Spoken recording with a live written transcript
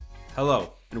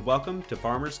Hello, and welcome to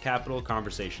Farmers Capital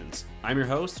Conversations. I'm your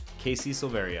host, Casey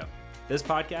Silveria. This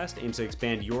podcast aims to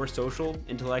expand your social,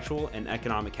 intellectual, and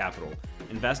economic capital.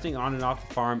 Investing on and off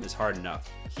the farm is hard enough.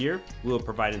 Here, we will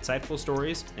provide insightful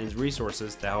stories and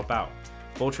resources to help out.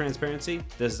 Full transparency,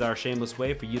 this is our shameless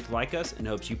way for you to like us and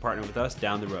hopes you partner with us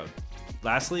down the road.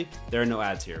 Lastly, there are no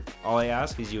ads here. All I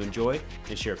ask is you enjoy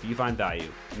and share if you find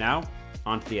value. Now,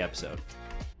 on to the episode.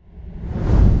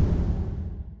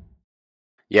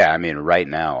 Yeah, I mean, right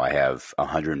now I have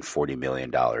 $140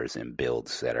 million in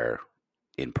builds that are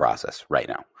in process right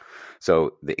now.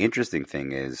 So the interesting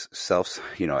thing is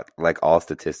like all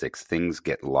statistics, things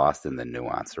get lost in the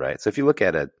nuance, right? So if you look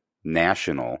at a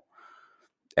national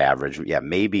average, yeah,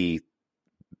 maybe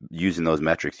using those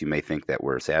metrics, you may think that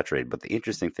we're saturated. But the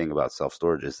interesting thing about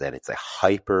self-storage is that it's a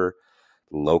hyper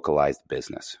localized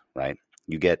business, right?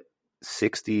 You get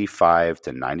 65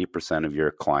 to 90% of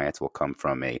your clients will come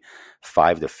from a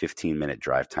 5 to 15 minute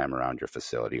drive time around your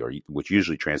facility, or which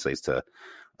usually translates to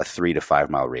a 3 to 5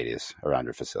 mile radius around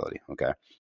your facility. Okay.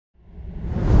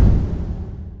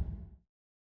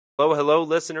 Hello,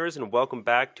 listeners, and welcome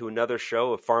back to another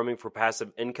show of Farming for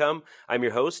Passive Income. I'm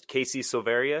your host, Casey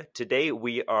Silveria. Today,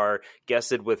 we are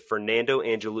guested with Fernando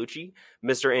Angelucci.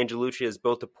 Mr. Angelucci has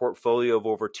built a portfolio of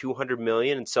over $200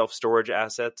 million in self-storage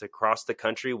assets across the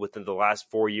country within the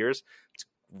last 4 years. It's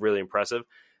really impressive.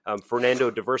 Fernando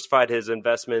diversified his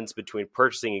investments between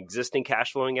purchasing existing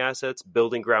cash flowing assets,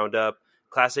 building ground up,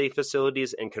 Class A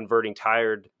facilities, and converting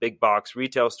tired big box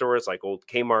retail stores like old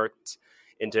Kmart's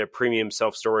into premium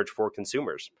self-storage for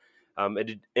consumers.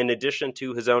 In addition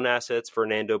to his own assets,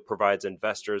 Fernando provides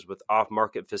investors with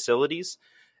off-market facilities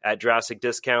at drastic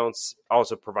discounts,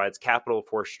 also provides capital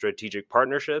for strategic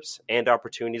partnerships and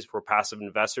opportunities for passive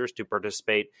investors to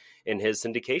participate in his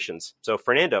syndications. So,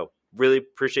 Fernando, really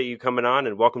appreciate you coming on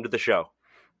and welcome to the show.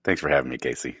 Thanks for having me,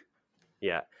 Casey.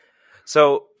 Yeah.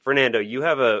 So, Fernando, you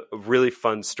have a really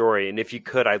fun story, and if you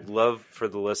could, I'd love for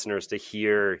the listeners to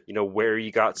hear, where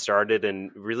you got started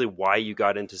and really why you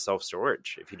got into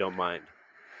self-storage, if you don't mind.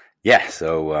 Yeah,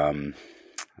 so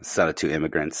son of two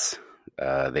immigrants.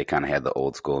 They kind of had the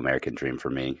old school American dream for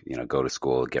me, go to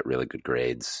school, get really good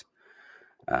grades,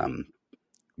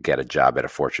 get a job at a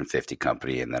Fortune 50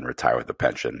 company, and then retire with a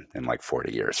pension in like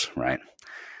 40 years, right?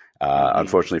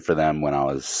 Unfortunately for them, when I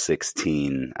was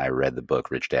 16, I read the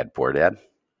book Rich Dad, Poor Dad,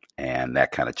 and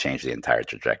that kind of changed the entire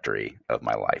trajectory of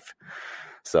my life.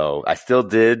 So I still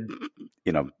did,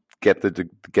 get the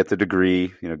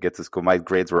degree, get to school. My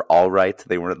grades were all right.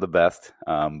 They weren't the best,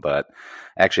 but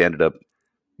I actually ended up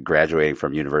graduating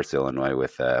from University of Illinois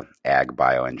with a ag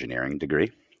bioengineering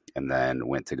degree, and then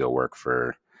went to go work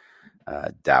for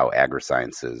Dow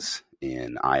AgriSciences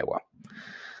in Iowa.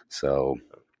 So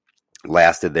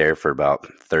lasted there for about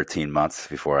 13 months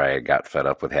before I got fed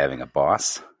up with having a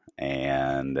boss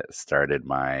and started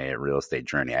my real estate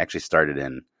journey. I actually started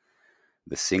in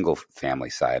the single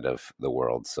family side of the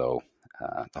world. So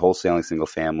the wholesaling single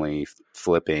family,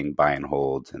 flipping, buy and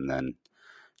hold, and then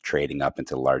trading up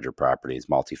into larger properties,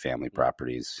 multifamily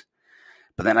properties.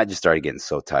 But then I just started getting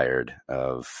so tired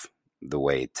of the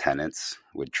way tenants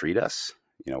would treat us.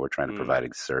 We're trying to provide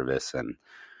a service, and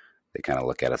they kind of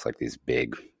look at us like these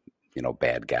big,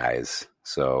 bad guys.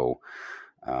 So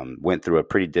went through a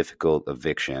pretty difficult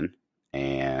eviction.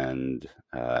 And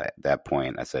at that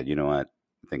point, I said, you know what?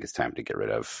 I think it's time to get rid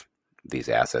of these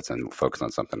assets and focus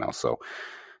on something else. So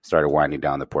started winding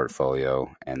down the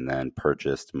portfolio, and then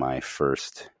purchased my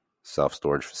first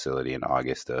self-storage facility in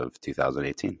August of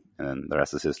 2018. And then the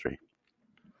rest is history.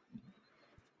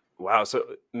 Wow. So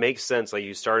it makes sense. Like,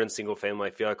 you start in single family.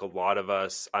 I feel like a lot of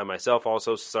us, I myself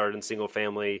also started in single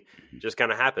family. Just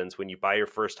kind of happens when you buy your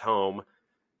first home,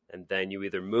 and then you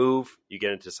either move, you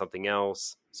get into something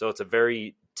else. So it's a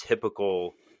very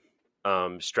typical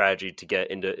strategy to get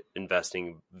into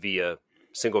investing via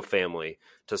single family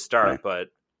to start. Right.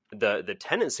 But the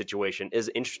tenant situation is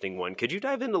an interesting one. Could you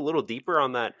dive in a little deeper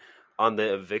on that, on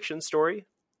the eviction story?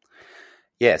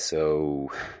 Yeah. So,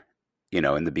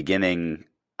 in the beginning,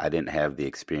 I didn't have the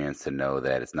experience to know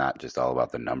that it's not just all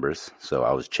about the numbers. So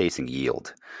I was chasing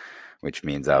yield, which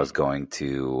means I was going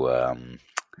to,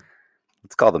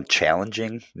 let's call them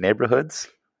challenging neighborhoods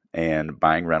and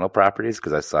buying rental properties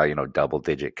because I saw,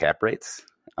 double-digit cap rates.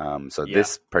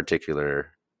 This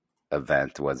particular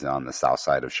event was on the south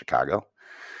side of Chicago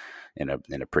in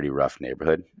a pretty rough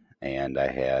neighborhood. And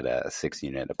I had a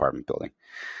 6-unit apartment building.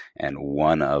 And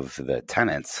one of the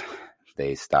tenants,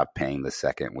 they stopped paying the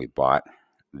second we bought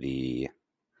the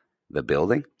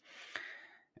building.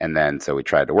 And then so we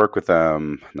tried to work with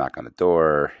them, knock on the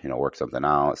door, work something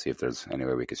out, see if there's any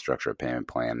way we could structure a payment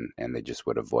plan, and they just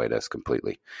would avoid us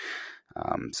completely.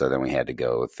 So then we had to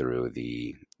go through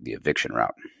the eviction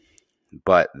route.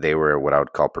 But they were what I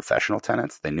would call professional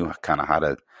tenants. They knew kind of how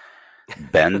to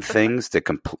bend things to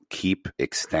keep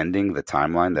extending the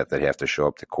timeline that they'd have to show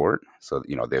up to court. So,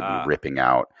 they'd be ripping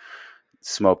out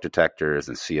smoke detectors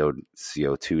and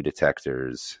CO2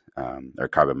 detectors, or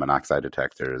carbon monoxide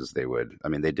detectors. They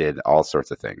did all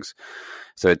sorts of things.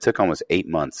 So it took almost 8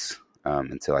 months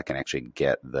until I can actually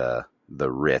get the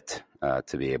writ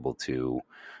to be able to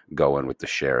go in with the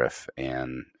sheriff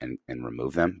and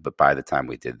remove them. But by the time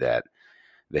we did that,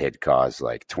 they had caused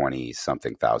like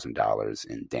 $20,000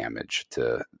 in damage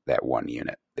to that one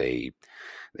unit. They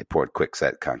poured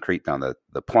quickset concrete down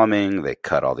the plumbing. They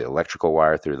cut all the electrical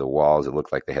wire through the walls. It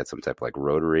looked like they had some type of like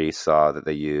rotary saw that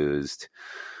they used.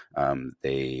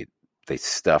 They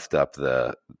stuffed up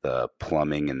the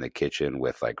plumbing in the kitchen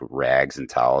with like rags and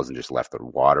towels and just left the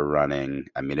water running.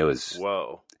 It was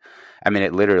whoa.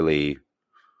 It literally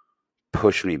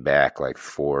pushed me back like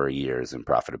 4 years in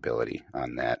profitability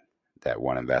on that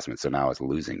one investment. So now I was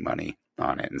losing money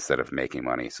on it instead of making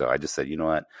money. So I just said, you know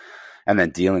what? And then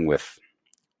dealing with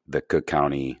the Cook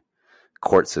County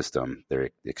court system, they're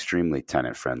extremely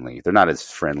tenant friendly. They're not as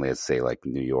friendly as say like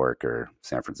New York or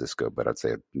San Francisco, but I'd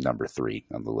say number 3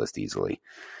 on the list easily.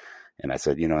 And I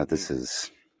said, you know what,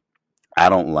 I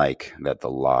don't like that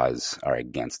the laws are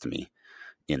against me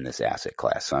in this asset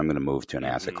class. So I'm going to move to an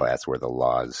asset class where the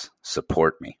laws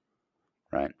support me.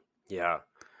 Right. Yeah.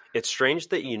 It's strange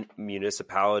that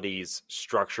municipalities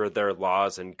structure their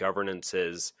laws and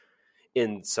governances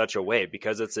in such a way,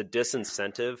 because it's a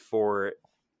disincentive for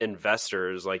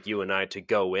investors like you and I to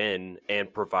go in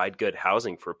and provide good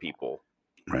housing for people.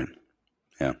 Right.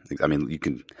 Yeah. If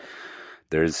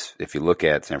you look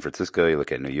at San Francisco, you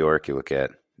look at New York, you look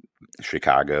at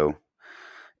Chicago,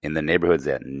 in the neighborhoods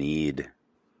that need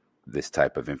this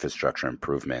type of infrastructure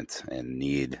improvement and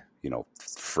need,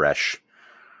 fresh,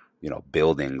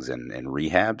 buildings and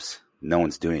rehabs, no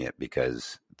one's doing it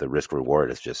because the risk reward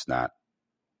is just not,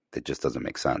 it just doesn't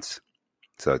make sense.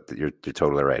 So you're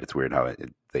totally right. It's weird how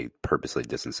they purposely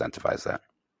disincentivize that.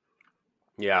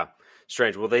 Yeah.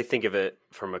 Strange. Well, they think of it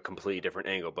from a completely different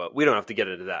angle, but we don't have to get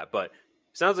into that. But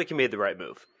sounds like you made the right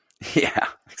move. Yeah,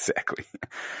 exactly.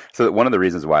 So one of the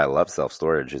reasons why I love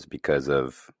self-storage is because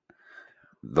of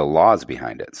the laws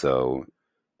behind it. So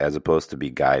as opposed to be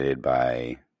guided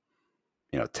by,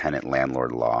 tenant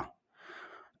landlord law,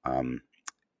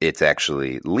 it's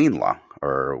actually lien law,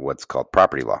 or what's called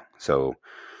property law. So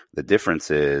the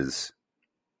difference is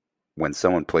when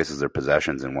someone places their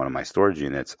possessions in one of my storage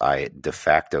units, I de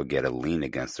facto get a lien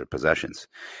against their possessions.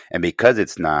 And because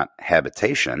it's not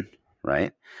habitation,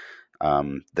 right?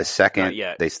 The second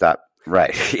they stop,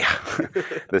 right? Yeah.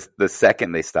 the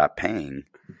second they stop paying,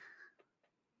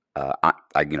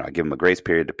 I give them a grace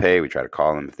period to pay. We try to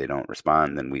call them. If they don't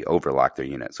respond, then we overlock their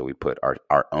unit. So we put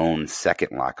our own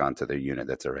second lock onto their unit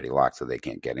that's already locked, so they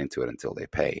can't get into it until they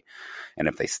pay. And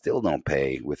if they still don't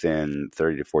pay within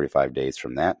 30 to 45 days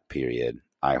from that period,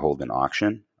 I hold an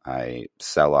auction. I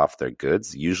sell off their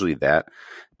goods, usually that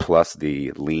plus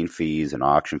the lien fees and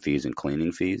auction fees and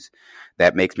cleaning fees.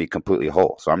 That makes me completely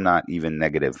whole. So I'm not even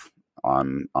negative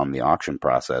on the auction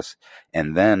process.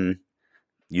 And then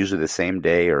usually the same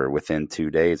day or within 2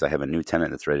 days, I have a new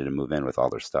tenant that's ready to move in with all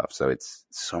their stuff. So it's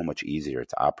so much easier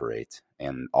to operate.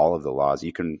 And all of the laws,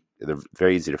 they're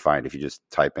very easy to find if you just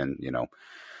type in,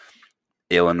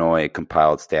 Illinois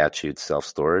compiled statutes,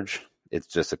 self-storage. It's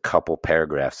just a couple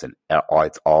paragraphs and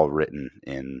it's all written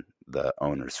in the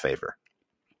owner's favor.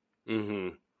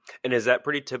 Mm-hmm. And is that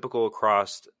pretty typical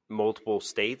across multiple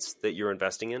states that you're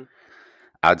investing in?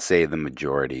 I'd say the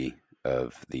majority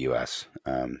of the U.S.,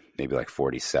 maybe like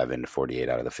 47 to 48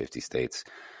 out of the 50 states.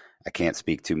 I can't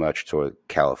speak too much to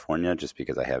California just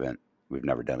because we've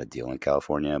never done a deal in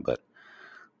California, but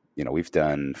we've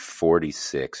done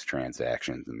 46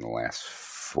 transactions in the last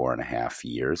 4.5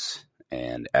 years,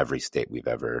 and every state we've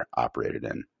ever operated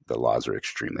in, the laws are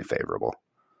extremely favorable.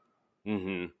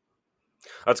 Mm-hmm.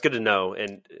 That's good to know,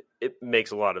 and it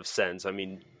makes a lot of sense.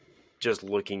 Just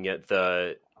looking at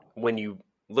when you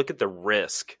look at the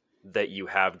risk that you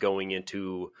have going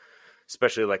into,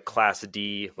 especially like Class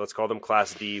D, let's call them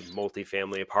Class D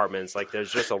multifamily apartments, like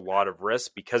there's just a lot of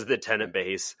risk because of the tenant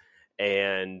base.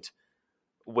 And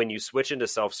when you switch into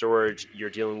self-storage, you're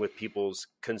dealing with people's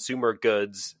consumer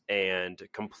goods and a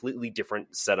completely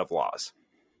different set of laws.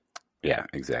 Yeah,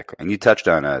 exactly. And you touched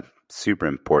on a super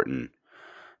important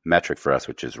metric for us,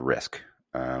 which is risk.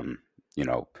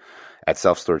 At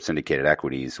Self-Storage Syndicated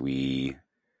Equities, we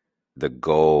the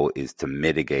goal is to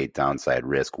mitigate downside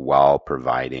risk while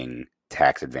providing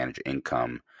tax advantage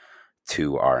income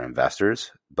to our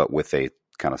investors, but with a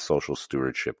kind of social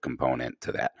stewardship component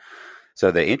to that.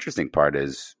 So the interesting part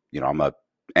is, I'm a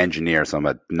engineer, so I'm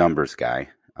a numbers guy.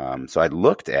 So I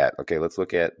looked at, okay, let's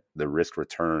look at the risk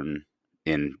return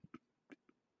in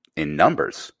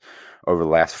numbers over the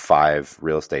last 5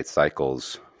 real estate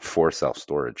cycles for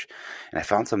self-storage. And I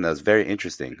found something that was very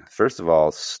interesting. First of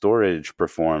all, storage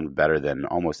performed better than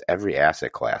almost every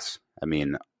asset class. I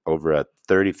mean, over a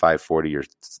 35, 40-year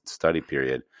study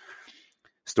period,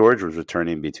 storage was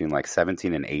returning between like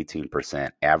 17 and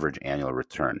 18% average annual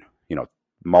return.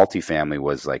 Multifamily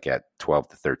was like at 12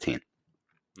 to 13.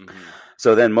 Mm-hmm.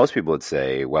 So then most people would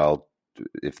say, well,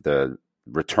 if the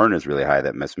return is really high,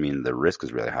 that must mean the risk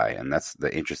is really high. And that's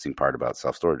the interesting part about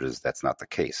self-storage is that's not the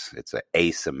case. It's an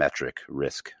asymmetric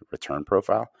risk return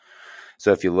profile.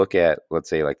 So if you look at, let's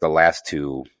say, like the last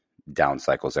 2 down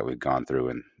cycles that we've gone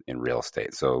through in real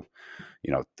estate. So,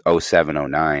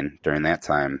 07, 09, during that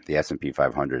time, the S&P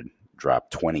 500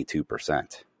 dropped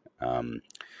 22%.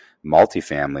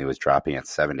 Multifamily was dropping at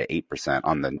 7 to 8%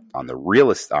 on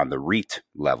the REIT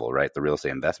level, right? The real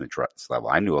estate investment trust level.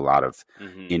 I knew a lot of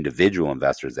individual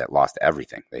investors that lost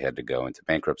everything. They had to go into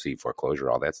bankruptcy,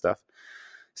 foreclosure, all that stuff.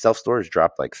 Self-storage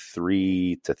dropped like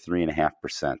 3 to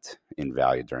 3.5% in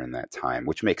value during that time,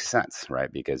 which makes sense,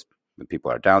 right? Because when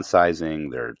people are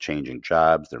downsizing, they're changing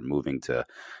jobs, they're moving to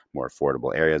more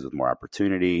affordable areas with more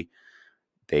opportunity.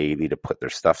 They need to put their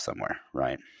stuff somewhere,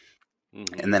 right?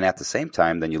 Mm-hmm. And then at the same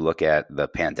time, then you look at the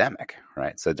pandemic,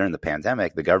 right? So during the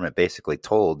pandemic, the government basically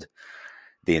told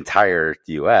the entire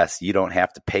U.S., you don't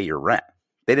have to pay your rent.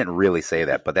 They didn't really say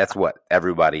that, but that's what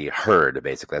everybody heard,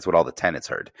 basically. That's what all the tenants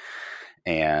heard.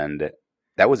 And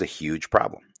that was a huge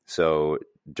problem. So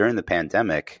during the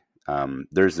pandemic,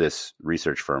 there's this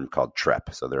research firm called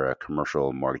TREP. So they're a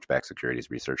commercial mortgage-backed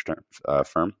securities research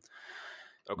firm.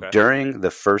 Okay. During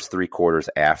the first 3 quarters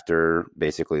after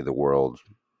basically the world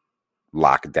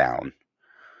locked down,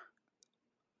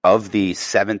 of the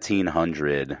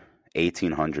 1,700,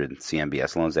 1,800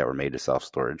 CMBS loans that were made to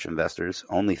self-storage investors,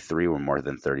 only 3 were more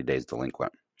than 30 days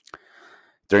delinquent.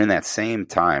 During that same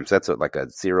time, so that's like a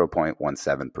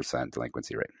 0.17%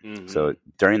 delinquency rate. Mm-hmm. So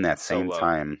during that same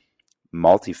time,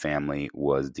 multifamily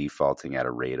was defaulting at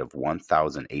a rate of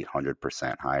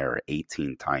 1,800% higher,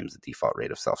 18 times the default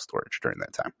rate of self-storage during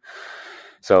that time.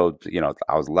 So,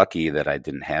 I was lucky that I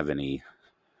didn't have any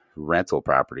rental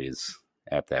properties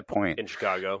at that point. In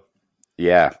Chicago.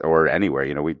 Yeah, or anywhere.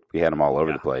 We had them all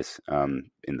over the place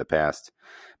in the past.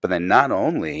 But then not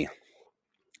only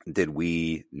did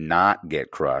we not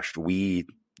get crushed, we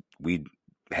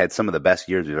had some of the best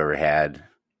years we've ever had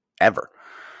ever.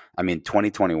 I mean,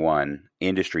 2021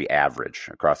 industry average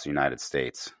across the United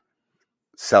States,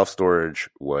 self-storage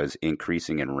was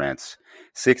increasing in rents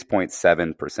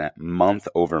 6.7% month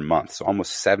over month. So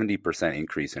almost 70%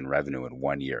 increase in revenue in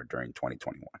 1 year during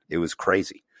 2021. It was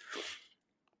crazy.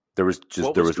 There was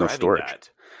no storage. That?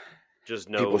 Just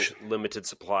no limited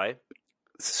supply.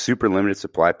 Super limited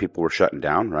supply. People were shutting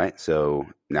down, right? So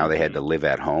now they had to live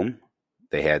at home.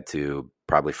 They had to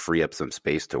probably free up some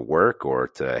space to work or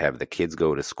to have the kids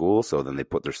go to school. So then they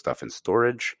put their stuff in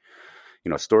storage.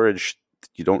 Storage,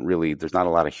 there's not a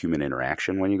lot of human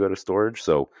interaction when you go to storage.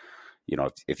 So,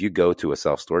 if you go to a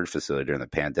self-storage facility during the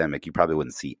pandemic, you probably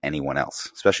wouldn't see anyone else,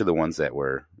 especially the ones that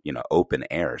were, open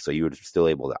air. So you were still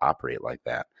able to operate like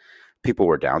that. People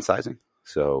were downsizing.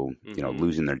 So,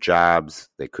 losing their jobs,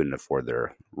 they couldn't afford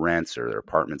their rents or their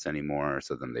apartments anymore.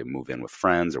 So then they move in with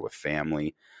friends or with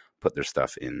family, put their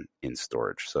stuff in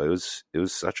storage. So it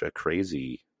was such a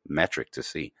crazy metric to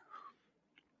see.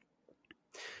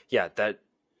 Yeah,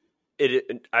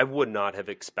 I would not have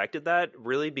expected that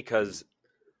really, because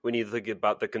when you think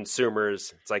about the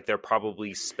consumers, it's like they're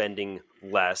probably spending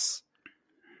less,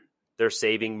 they're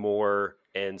saving more,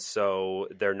 and so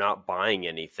they're not buying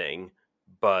anything.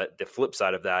 But the flip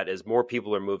side of that is more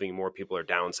people are moving, more people are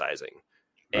downsizing.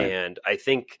 Right. And I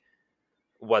think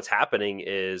what's happening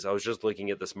is, I was just looking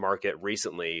at this market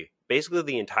recently, basically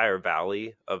the entire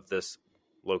valley of this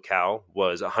locale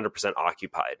was 100%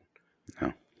 occupied.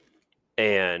 Oh.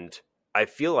 And I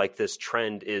feel like this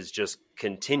trend is just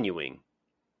continuing.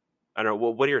 I don't know.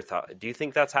 What are your thoughts? Do you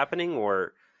think that's happening,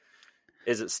 or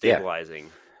is it stabilizing?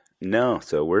 Yeah. No.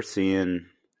 So we're seeing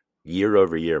year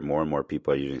over year, more and more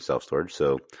people are using self-storage.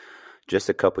 So just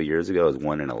a couple of years ago, it was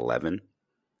 1 in 11.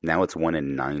 Now it's 1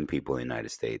 in 9 people in the United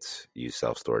States use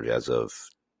self-storage as of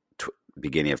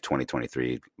beginning of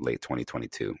 2023, late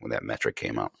 2022, when that metric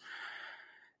came out.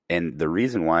 And the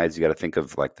reason why is you got to think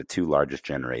of like the two largest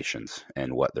generations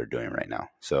and what they're doing right now.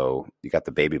 So you got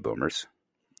the baby boomers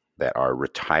that are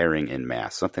retiring in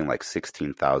mass, something like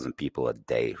 16,000 people a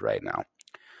day right now.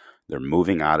 They're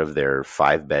moving out of their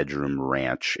 5-bedroom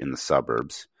ranch in the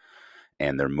suburbs,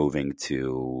 and they're moving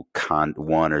to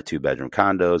 1 or 2 bedroom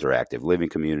condos or active living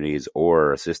communities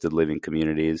or assisted living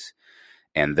communities.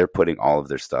 And they're putting all of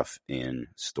their stuff in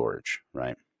storage,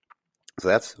 right? So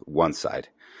that's one side.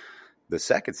 The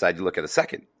second side, you look at the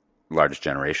second largest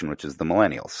generation, which is the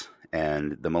millennials.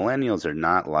 And the millennials are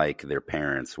not like their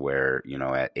parents where,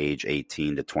 at age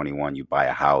 18 to 21, you buy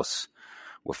a house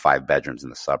with 5 bedrooms in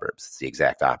the suburbs. It's the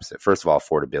exact opposite. First of all,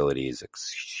 affordability is a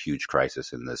huge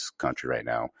crisis in this country right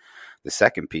now. The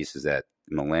second piece is that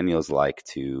millennials like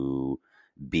to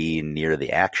be near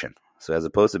the action. So as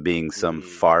opposed to being some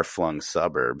far-flung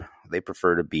suburb, they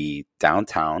prefer to be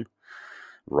downtown,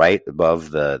 right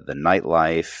above the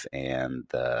nightlife and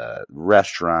the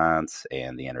restaurants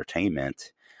and the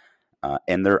entertainment.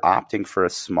 And they're opting for a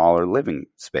smaller living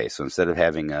space. So instead of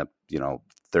having a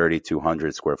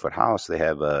 3,200 square foot house, they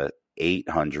have a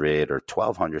 800 or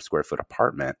 1,200 square foot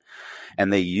apartment,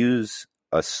 and they use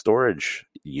a storage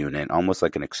unit almost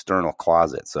like an external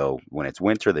closet. So when it's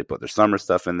winter, they put their summer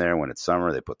stuff in there. When it's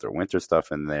summer, they put their winter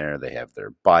stuff in there. They have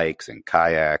their bikes and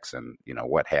kayaks and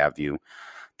what have you.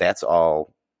 That's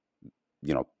all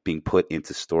being put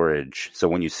into storage. So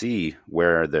when you see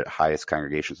where the highest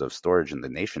congregations of storage in the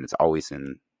nation, it's always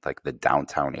in like the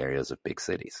downtown areas of big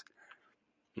cities.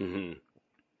 Mm-hmm.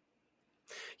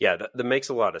 Yeah, that makes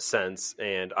a lot of sense.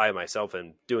 And I myself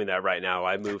am doing that right now.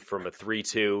 I moved from a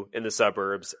 3-2 in the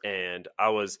suburbs, and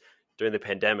during the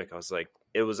pandemic, I was like,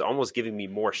 it was almost giving me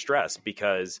more stress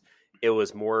because it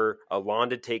was more a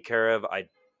lawn to take care of. I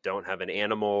don't have an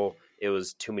animal. It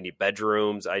was too many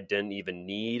bedrooms I didn't even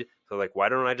need. So like, why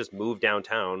don't I just move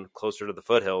downtown closer to the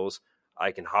foothills?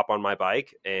 I can hop on my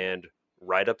bike and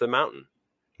ride up the mountain.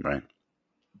 Right.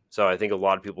 So I think a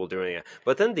lot of people are doing it.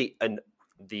 But then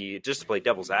just to play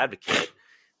devil's advocate,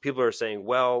 people are saying,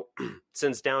 well,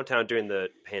 since downtown during the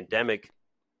pandemic,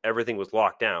 everything was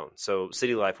locked down. So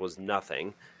city life was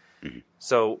nothing. Mm-hmm.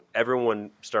 So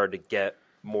everyone started to get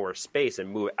more space and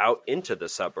move out into the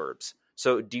suburbs.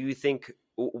 So do you think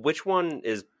which one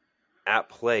is at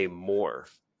play more?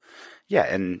 Yeah.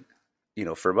 And,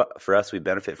 for us, we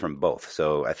benefit from both.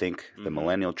 So I think the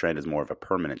millennial trend is more of a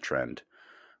permanent trend,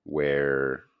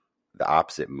 where the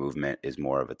opposite movement is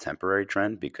more of a temporary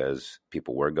trend because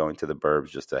people were going to the burbs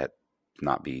just to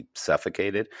not be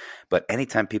suffocated. But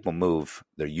anytime people move,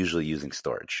 they're usually using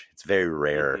storage. It's very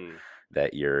rare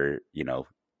that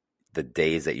the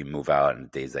days that you move out and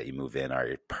the days that you move in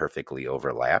are perfectly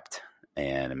overlapped.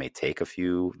 And it may take a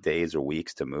few days or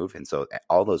weeks to move. And so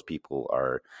all those people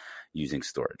are using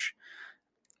storage.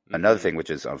 Another thing which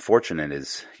is unfortunate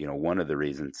is, one of the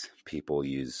reasons people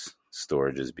use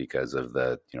storage is because of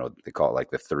the, they call it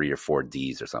like the 3 or 4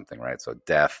 Ds or something, right? So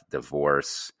death,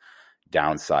 divorce,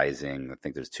 downsizing. I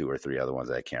think there's 2 or 3 other ones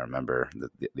that I can't remember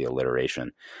the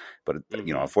alliteration. But,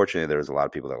 unfortunately, there was a lot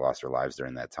of people that lost their lives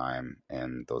during that time.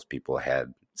 And those people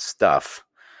had stuff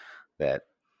that,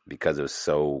 because it was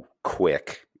so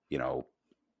quick,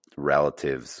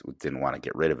 relatives didn't want to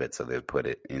get rid of it. So they put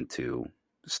it into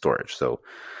storage. So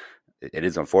it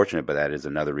is unfortunate, but that is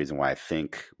another reason why I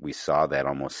think we saw that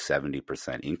almost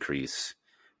 70% increase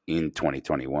in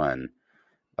 2021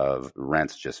 of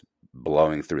rents just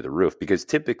blowing through the roof. Because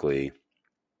typically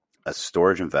a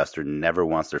storage investor never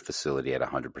wants their facility at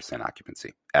 100%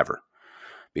 occupancy ever,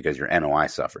 because your NOI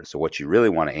suffers. So what you really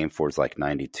want to aim for is like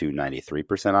 92,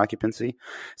 93% occupancy,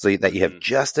 so that you have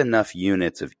just enough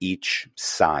units of each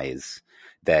size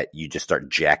that you just start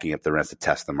jacking up the rents to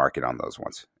test the market on those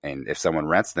ones. And if someone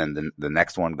rents, then the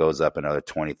next one goes up another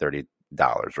 $20,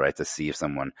 $30, right? To see if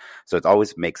someone, so it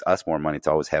always makes us more money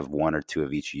to always have 1 or 2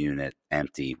 of each unit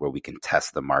empty where we can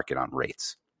test the market on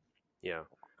rates. Yeah.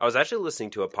 I was actually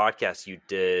listening to a podcast you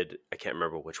did. I can't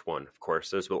remember which one, of course.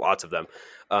 There's been lots of them.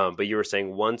 But you were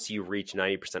saying once you reach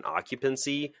 90%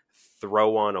 occupancy,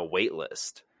 throw on a wait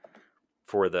list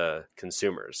for the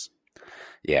consumers.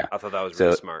 Yeah. I thought that was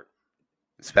really smart.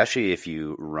 Especially if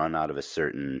you run out of a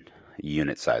certain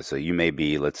unit size. So you may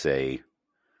be, let's say,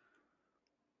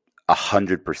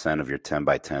 100% of your 10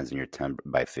 by 10s and your 10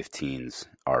 by 15s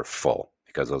are full,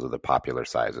 because those are the popular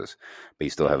sizes. But you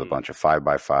still have a bunch of 5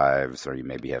 by 5s, or you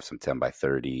maybe have some 10 by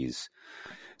 30s.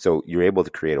 So you're able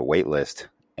to create a wait list.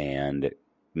 And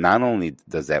not only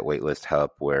does that wait list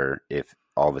help where if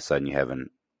all of a sudden you have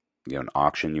an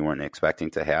auction you weren't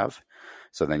expecting to have,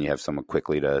 so then you have someone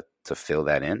quickly to fill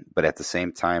that in. But at the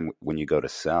same time, when you go to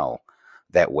sell,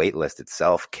 that wait list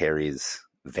itself carries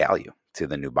value, to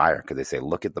the new buyer because they say,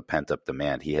 look at the pent up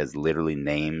demand. He has literally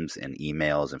names and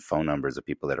emails and phone numbers of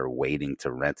people that are waiting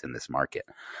to rent in this market.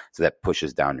 So that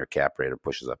pushes down your cap rate or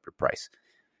pushes up your price.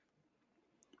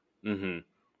 Mm-hmm.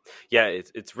 Yeah,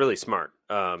 it's really smart.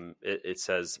 It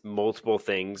says multiple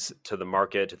things to the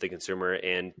market, to the consumer,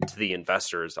 and to the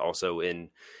investors also in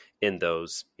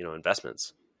those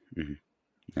investments. Mm-hmm.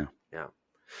 Yeah.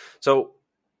 So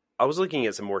I was looking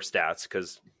at some more stats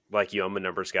because, like you, I'm a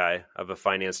numbers guy. I have a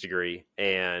finance degree,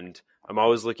 and I'm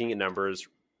always looking at numbers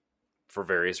for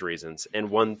various reasons. And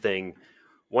one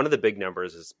of the big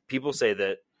numbers is people say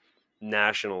that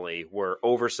nationally we're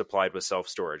oversupplied with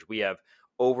self-storage. We have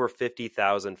over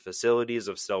 50,000 facilities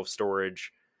of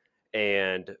self-storage,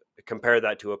 and compare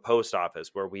that to a post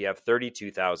office where we have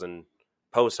 32,000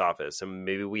 post office, and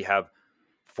maybe we have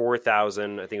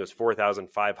 4,000, I think it was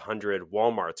 4,500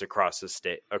 Walmarts across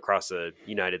the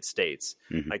United States.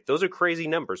 Mm-hmm. Like, those are crazy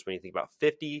numbers when you think about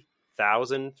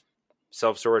 50,000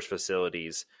 self-storage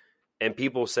facilities. And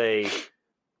people say,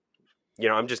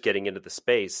 I'm just getting into the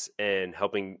space and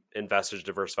helping investors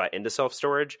diversify into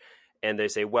self-storage. And they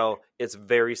say, well, it's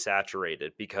very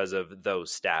saturated because of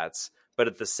those stats. But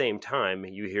at the same time,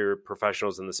 you hear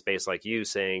professionals in the space like you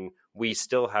saying, we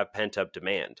still have pent-up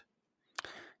demand.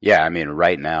 Yeah, I mean,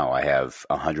 right now I have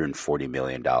 $140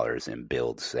 million in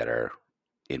builds that are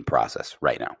in process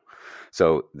right now.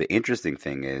 So the interesting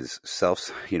thing is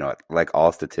like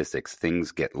all statistics,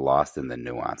 things get lost in the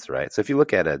nuance, right? So if you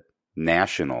look at a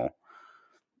national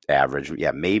average, yeah,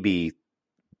 maybe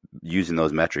using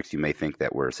those metrics, you may think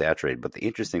that we're saturated. But the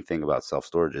interesting thing about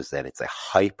self-storage is that it's a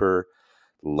hyper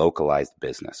localized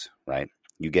business, right?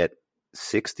 You get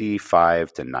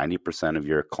 65 to 90% of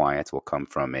your clients will come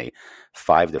from a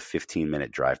 5 to 15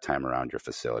 minute drive time around your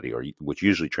facility, which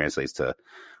usually translates to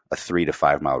a 3 to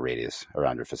 5 mile radius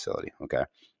around your facility. Okay.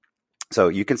 So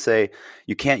you can say,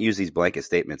 you can't use these blanket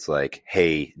statements like,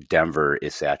 hey, Denver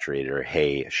is saturated, or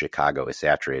hey, Chicago is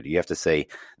saturated. You have to say,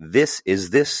 this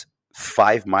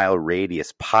 5 mile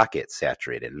radius pocket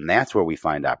saturated. And that's where we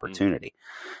find opportunity.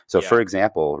 So for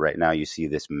example, right now you see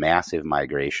this massive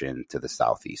migration to the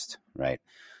Southeast, right?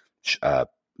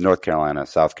 North Carolina,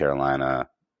 South Carolina,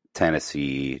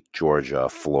 Tennessee, Georgia,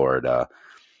 Florida.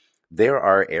 There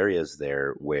are areas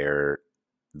there where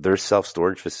there's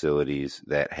self-storage facilities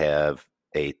that have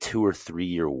a 2 or 3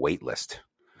 year wait list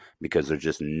because there's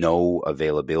just no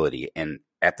availability. And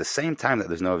at the same time that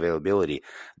there's no availability,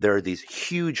 there are these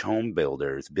huge home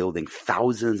builders building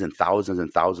thousands and thousands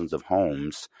and thousands of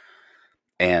homes,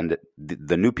 and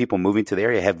the new people moving to the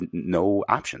area have no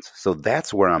options. So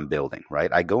that's where I'm building,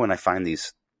 right? I go and I find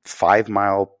these 5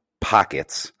 mile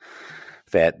pockets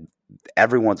that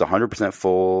everyone's 100%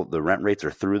 full. The rent rates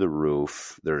are through the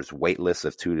roof. There's wait lists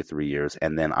of 2 to 3 years.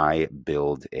 And then I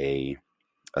build a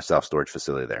self-storage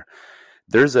facility there.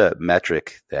 There's a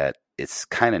metric that it's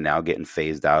kind of now getting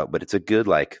phased out, but it's a good,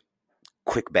 like,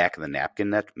 quick back of the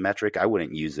napkin metric. I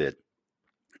wouldn't use it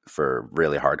for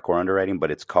really hardcore underwriting,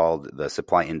 but it's called the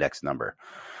supply index number.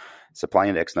 Supply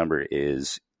index number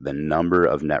is the number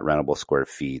of net rentable square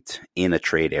feet in a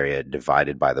trade area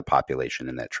divided by the population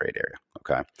in that trade area.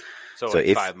 Okay. So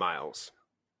like 5 miles.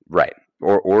 Right.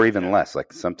 Or even less.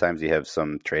 Like sometimes you have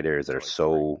some trade areas that are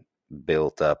so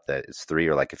built up that it's 3,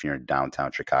 or like if you're in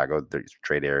downtown Chicago, the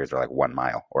trade areas are like 1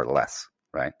 mile or less,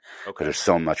 right? Okay. There's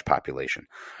so much population.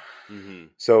 Mm-hmm.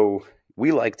 So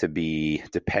we like to be,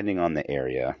 depending on the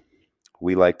area,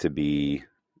 we like to be,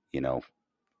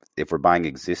 if we're buying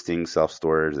existing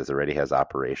self-storage that already has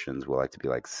operations, we like to be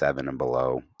like 7 and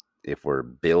below. If we're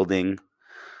building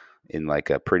in like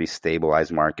a pretty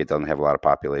stabilized market, doesn't have a lot of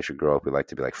population growth, we like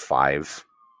to be like 5,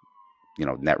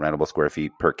 net rentable square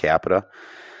feet per capita.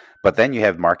 But then you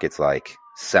have markets like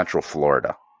Central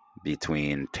Florida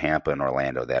between Tampa and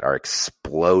Orlando that are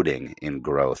exploding in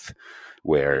growth,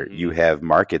 where you have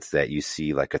markets that you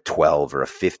see like a 12 or a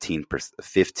 15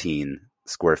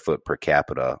 square foot per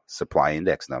capita supply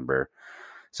index number.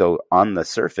 So on the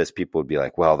surface, people would be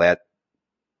like, well,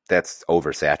 that's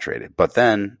oversaturated. But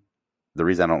then the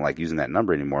reason I don't like using that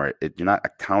number anymore, you're not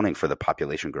accounting for the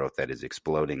population growth that is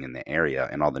exploding in the area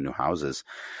and all the new houses.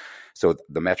 So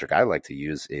the metric I like to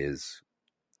use is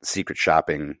secret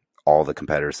shopping all the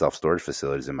competitor self-storage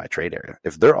facilities in my trade area.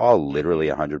 If they're all literally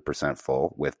 100%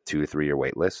 full with 2 to 3 year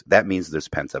wait lists, that means there's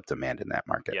pent-up demand in that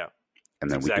market. Yeah.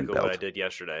 And then exactly we can build. what I did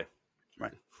yesterday.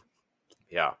 Right.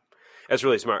 Yeah. That's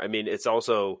really smart. I mean, it's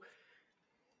also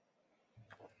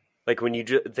like when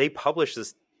they publish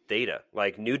this data,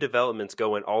 like new developments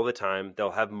go in all the time.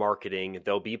 They'll have marketing,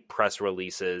 there'll be press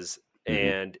releases.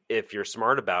 And if you're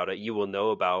smart about it, you will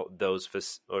know about those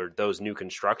new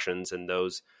constructions and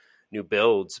those new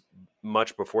builds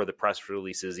much before the press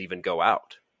releases even go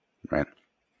out. Right.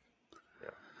 Yeah.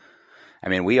 I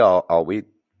mean, we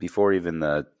before even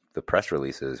the press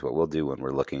releases, what we'll do when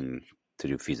we're looking to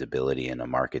do feasibility in a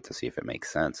market to see if it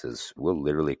makes sense is we'll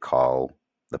literally call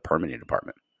the permitting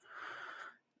department.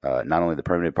 Not only the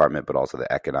permitting department, but also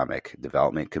the economic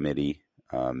development committee,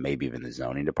 maybe even the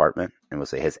zoning department. And we'll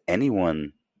say, has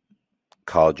anyone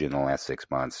called you in the last 6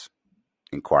 months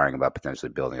inquiring about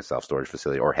potentially building a self-storage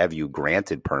facility? Or have you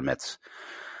granted permits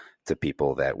to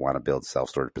people that want to build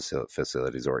self-storage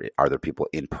facilities? Or are there people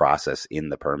in process in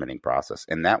the permitting process?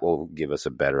 And that will give us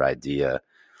a better idea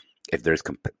if there's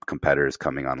competitors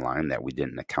coming online that we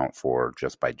didn't account for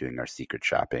just by doing our secret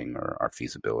shopping or our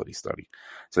feasibility study.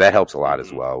 So that helps a lot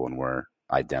as well when we're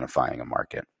identifying a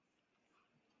market.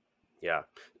 Yeah,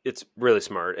 it's really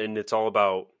smart. And it's all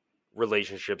about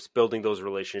relationships, building those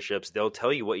relationships. They'll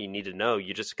tell you what you need to know.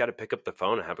 You just got to pick up the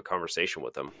phone and have a conversation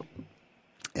with them.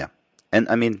 Yeah. And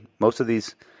I mean, most of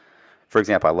these, for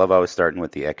example, I love always starting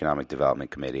with the Economic Development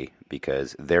Committee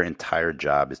because their entire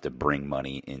job is to bring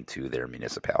money into their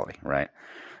municipality, right?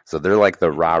 So they're like the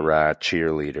rah-rah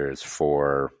cheerleaders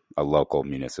for a local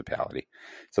municipality.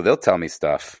 So they'll tell me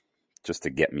stuff just to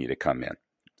get me to come in.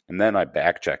 And then I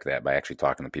back check that by actually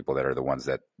talking to people that are the ones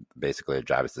that basically their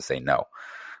job is to say no,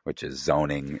 which is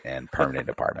zoning and permitting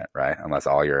department, right? Unless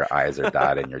all your I's are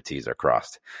dotted and your T's are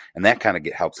crossed. And that kind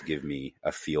of helps give me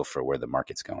a feel for where the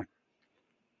market's going.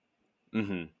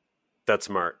 Mm-hmm. That's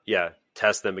smart. Yeah.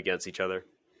 Test them against each other.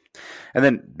 And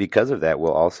then because of that,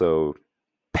 we'll also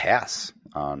pass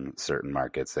on certain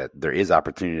markets that there is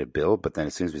opportunity to build. But then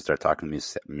as soon as we start talking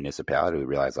to municipality, we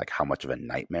realize like how much of a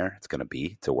nightmare it's going to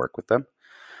be to work with them,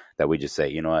 that we just say,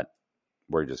 you know what,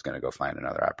 we're just going to go find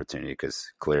another opportunity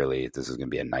because clearly this is going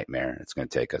to be a nightmare. It's going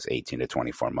to take us 18 to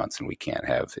 24 months and we can't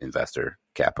have investor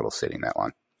capital sitting that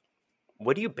long.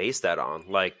 What do you base that on?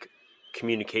 Like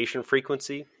communication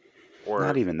frequency? Or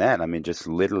not even that. I mean, just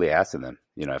literally asking them,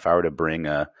 you know, if I were to bring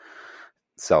a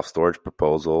self-storage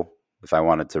proposal, if I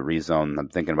wanted to rezone, I'm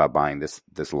thinking about buying this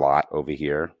lot over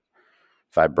here.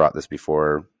 If I brought this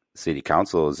before city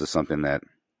council, is this something that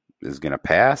is going to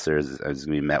pass or is it going to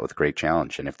be met with great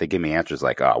challenge? And if they give me answers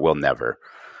like, oh, we'll never,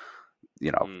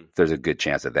 you know, there's a good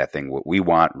chance that thing, we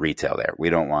want retail there.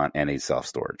 We don't want any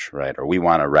self-storage, right? Or we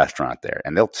want a restaurant there.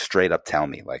 And they'll straight up tell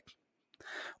me like,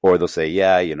 or they'll say,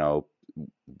 yeah, you know,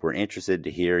 we're interested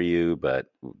to hear you, but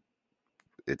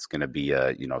it's going to be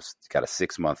got a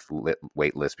 6-month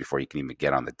wait list before you can even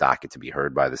get on the docket to be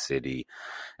heard by the city.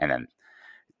 And then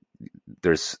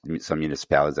there's some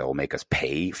municipalities that will make us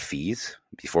pay fees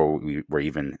before we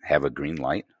even have a green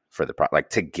light for the like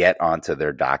to get onto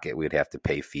their docket. We'd have to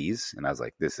pay fees. And I was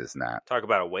like, this is not. Talk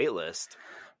about a wait list.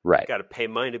 Right. Got to pay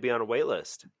money to be on a wait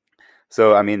list.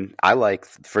 So, I mean, I like,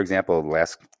 for example, the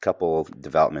last couple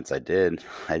developments I did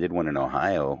one in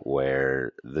Ohio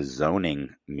where the zoning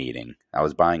meeting, I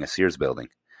was buying a Sears building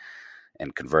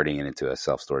and converting it into a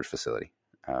self-storage facility.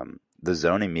 The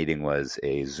zoning meeting was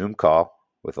a Zoom call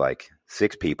with like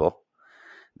 6 people.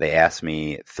 They asked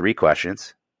me 3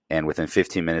 questions, and within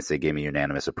 15 minutes, they gave me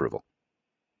unanimous approval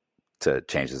to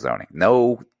change the zoning.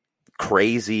 No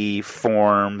crazy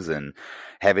forms and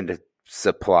having to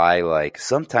supply, like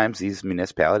sometimes these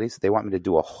municipalities, they want me to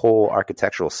do a whole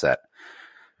architectural set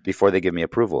before they give me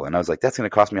approval. And I was like, that's going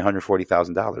to cost me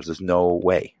 $140,000. There's no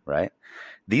way, right?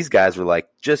 These guys were like,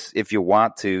 just if you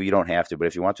want to, you don't have to, but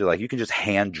if you want to, like, you can just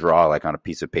hand draw like on a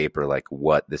piece of paper, like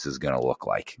what this is going to look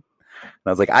like. And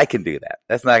I was like, I can do that.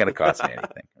 That's not going to cost me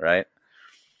anything, right?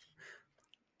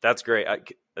 That's great.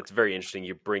 That's very interesting.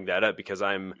 You bring that up because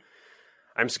I'm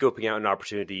scoping out an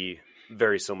opportunity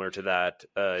very similar to that.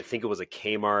 I think it was a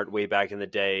Kmart way back in the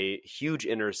day, huge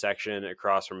intersection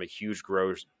across from a huge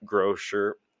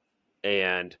grocer.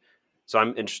 And so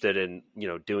I'm interested in,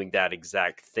 doing that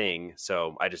exact thing.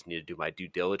 So I just need to do my due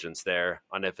diligence there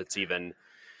on if it's even,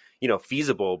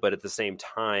 feasible. But at the same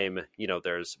time,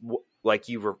 there's, like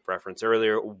you referenced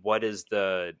earlier, what is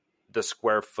the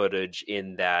square footage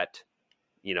in that,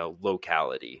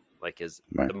 locality? Like is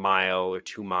the mile or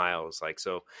 2 miles? Like,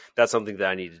 so that's something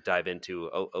that I need to dive into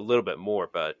a little bit more,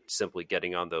 but simply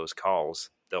getting on those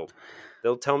calls,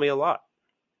 they'll tell me a lot.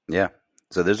 Yeah.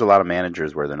 So there's a lot of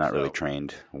managers where they're not really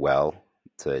trained well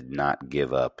to not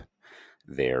give up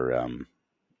their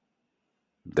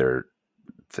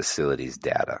facilities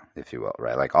data, if you will,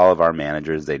 right? Like all of our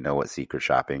managers, they know what secret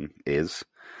shopping is.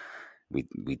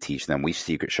 We teach them. We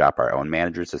secret shop our own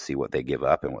managers to see what they give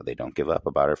up and what they don't give up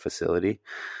about our facility.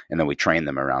 And then we train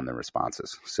them around the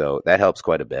responses. So that helps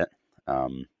quite a bit.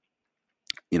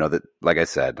 Like I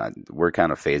said, we're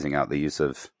kind of phasing out the use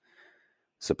of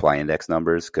supply index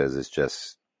numbers because it's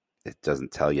just, it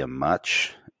doesn't tell you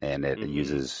much, and it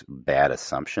uses bad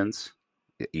assumptions.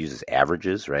 It uses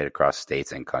averages, right, across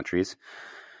states and countries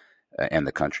and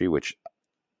the country, which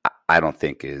I don't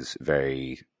think is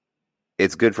very.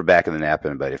 It's good for back of the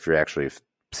napkin, but if you're actually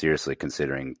seriously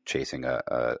considering chasing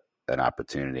an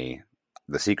opportunity,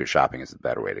 the secret shopping is the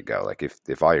better way to go. Like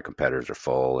if all your competitors are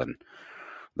full and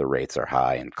the rates are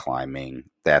high and climbing,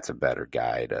 that's a better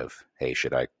guide of, hey,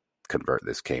 should I convert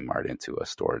this Kmart into a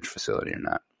storage facility or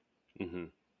not? Mm-hmm.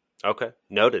 Okay,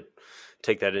 noted.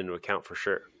 Take that into account for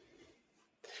sure.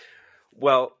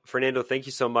 Well, Fernando, thank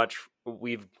you so much.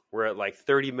 We're at like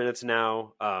 30 minutes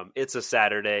now. It's a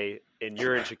Saturday and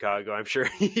you're in Chicago. I'm sure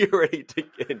you're ready to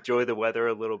enjoy the weather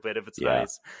a little bit if it's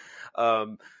nice.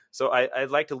 So I'd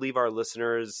like to leave our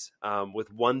listeners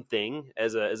with one thing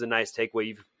as a nice takeaway.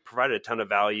 You've provided a ton of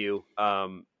value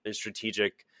in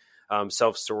strategic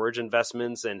self-storage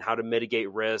investments and how to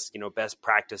mitigate risk, best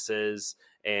practices,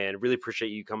 and really appreciate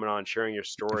you coming on and sharing your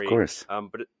story. Of course.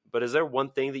 But is there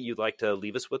one thing that you'd like to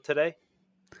leave us with today?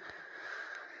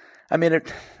 I mean,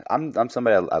 I'm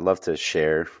somebody I love to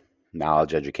share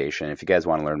knowledge, education. If you guys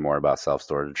want to learn more about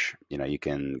self-storage, you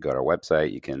can go to our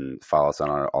website. You can follow us on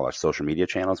all our social media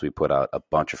channels. We put out a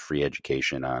bunch of free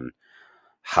education on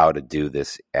how to do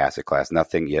this asset class.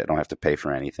 Nothing, you don't have to pay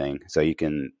for anything. So you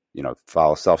can,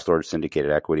 follow self-storage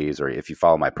syndicated equities, or if you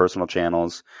follow my personal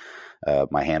channels,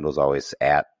 my handle is always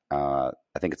at, I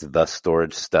think it's The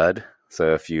Storage Stud.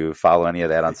 So if you follow any of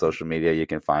that on social media, you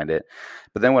can find it.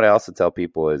 But then what I also tell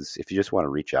people is if you just want to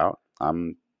reach out,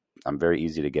 I'm very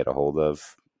easy to get a hold of.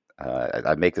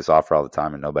 I make this offer all the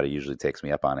time and nobody usually takes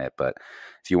me up on it. But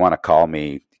if you want to call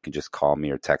me, you can just call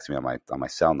me or text me on my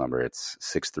cell number. It's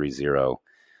 630-408-8090.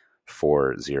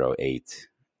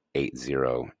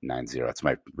 It's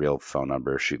my real phone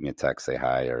number. Shoot me a text, say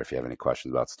hi, or if you have any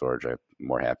questions about storage, I'm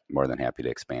more than happy to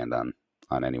expand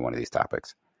on any one of these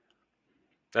topics.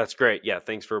 That's great. Yeah,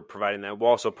 thanks for providing that. We'll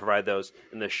also provide those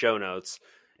in the show notes.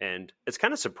 And it's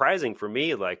kind of surprising for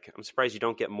me. Like, I'm surprised you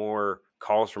don't get more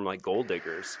calls from like gold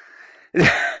diggers.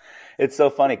 It's so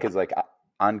funny because like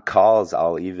on calls,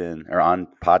 or on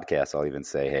podcasts, I'll even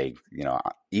say, hey,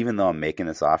 even though I'm making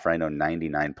this offer, I know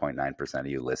 99.9% of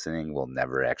you listening will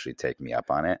never actually take me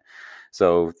up on it.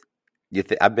 So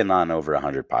I've been on over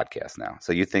 100 podcasts now.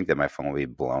 So you think that my phone will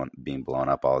be being blown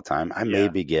up all the time? I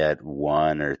maybe get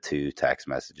 1 or 2 text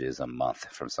messages a month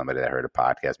from somebody that heard a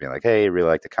podcast being like, hey, I really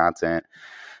like the content.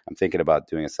 I'm thinking about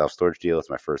doing a self-storage deal. It's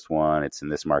my first one. It's in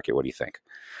this market. What do you think?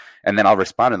 And then I'll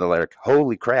respond and they're like,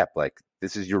 holy crap, like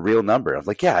this is your real number. I'm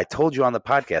like, yeah, I told you on the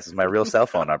podcast. It's my real cell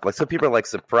phone number. Like, so people are like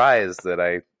surprised that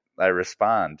I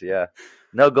respond. Yeah.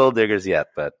 No gold diggers yet,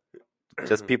 but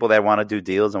just people that want to do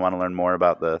deals and want to learn more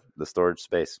about the storage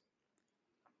space.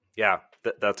 Yeah,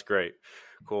 that's great.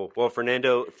 Cool. Well,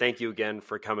 Fernando, thank you again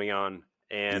for coming on.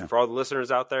 And for all the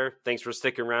listeners out there, thanks for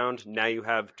sticking around. Now you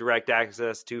have direct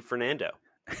access to Fernando.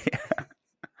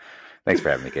 Thanks for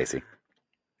having me, Casey.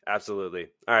 Absolutely.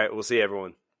 All right. We'll see you,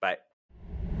 everyone. Bye.